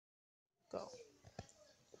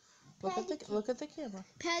Look at the camera.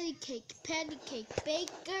 Patty cake,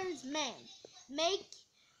 baker's man.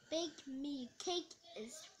 Bake me a cake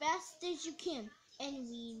as fast as you can. And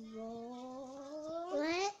we roll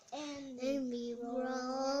it. And we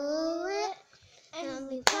roll it. And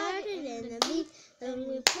we put it in the meat. And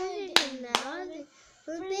we put it in the oven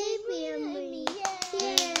for baby and me.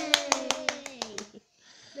 Yay!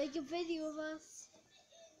 Make a video of us.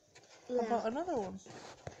 How about another one?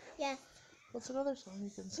 Yes. What's another song you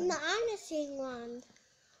can sing? No, I'm gonna sing one.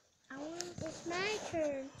 It's my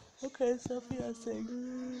turn. Okay, Sophia,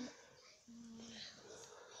 sing.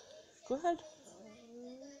 Go ahead.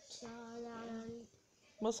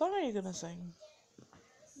 What song are you gonna sing?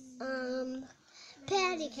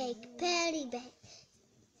 Patty cake,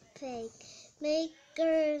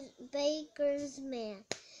 baker's man.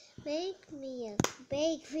 Bake me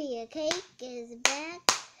a cake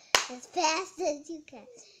as fast as you can.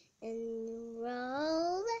 And you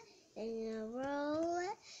roll it, and you roll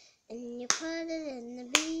it, and you put it in the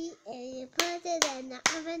beat, and you put it in the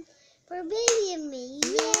oven for baby and me.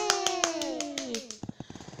 Yay!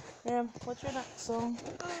 Ma'am, what's your next song?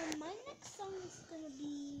 My next song is gonna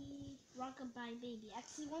be Rockabye Baby.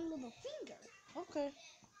 Actually, one little finger. Okay.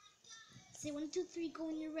 Say 1, 2, 3, go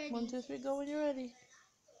when you're ready. 1, 2, 3, go when you're ready.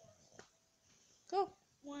 Go.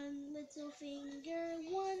 One little finger,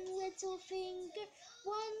 one little finger,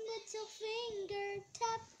 one little finger,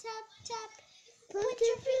 tap, tap, tap. Point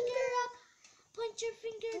your finger up, point your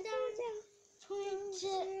finger down, point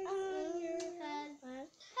it on your head.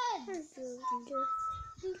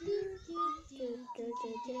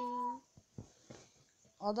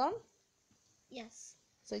 All done? Yes.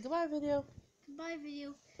 Say goodbye, video. Goodbye,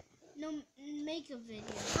 video. No, make a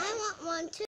video. I want one too.